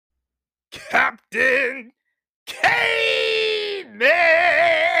Captain Caveman!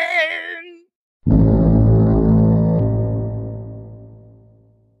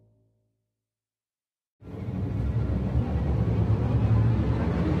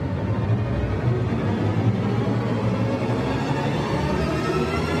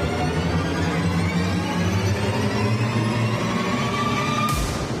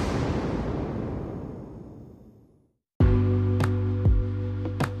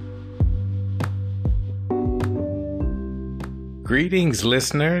 Greetings,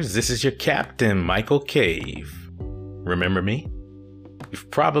 listeners. This is your captain, Michael Cave. Remember me? You've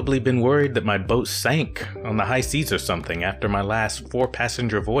probably been worried that my boat sank on the high seas or something after my last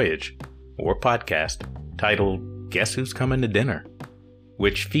 4-passenger voyage, or podcast, titled Guess Who's Coming to Dinner?,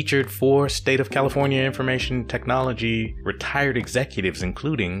 which featured 4 State of California information technology retired executives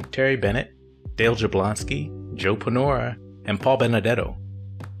including Terry Bennett, Dale Jablonski, Joe Panora, and Paul Benedetto.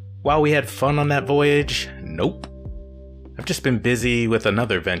 While we had fun on that voyage, nope. I've just been busy with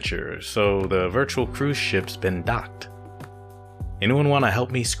another venture, so the virtual cruise ship's been docked. Anyone want to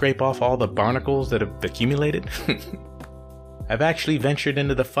help me scrape off all the barnacles that have accumulated? I've actually ventured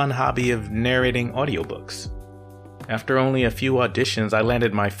into the fun hobby of narrating audiobooks. After only a few auditions, I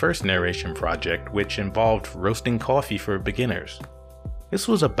landed my first narration project, which involved roasting coffee for beginners. This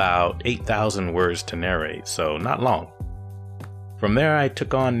was about 8,000 words to narrate, so not long. From there, I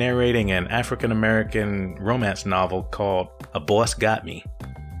took on narrating an African-American romance novel called A Boss Got Me.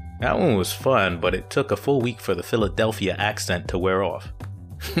 That one was fun, but it took a full week for the Philadelphia accent to wear off.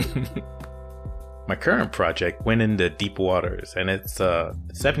 My current project went into deep waters, and it's a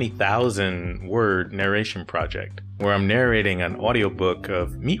 70,000 word narration project where I'm narrating an audiobook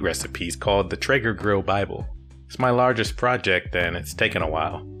of meat recipes called the Traeger Grill Bible. It's my largest project, and it's taken a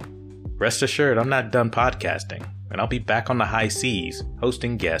while. Rest assured, I'm not done podcasting, and I'll be back on the high seas,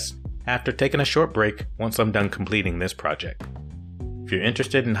 hosting guests, after taking a short break once I'm done completing this project. If you're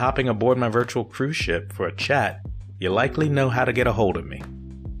interested in hopping aboard my virtual cruise ship for a chat, you likely know how to get a hold of me.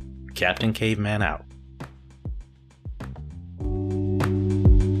 Captain Caveman out.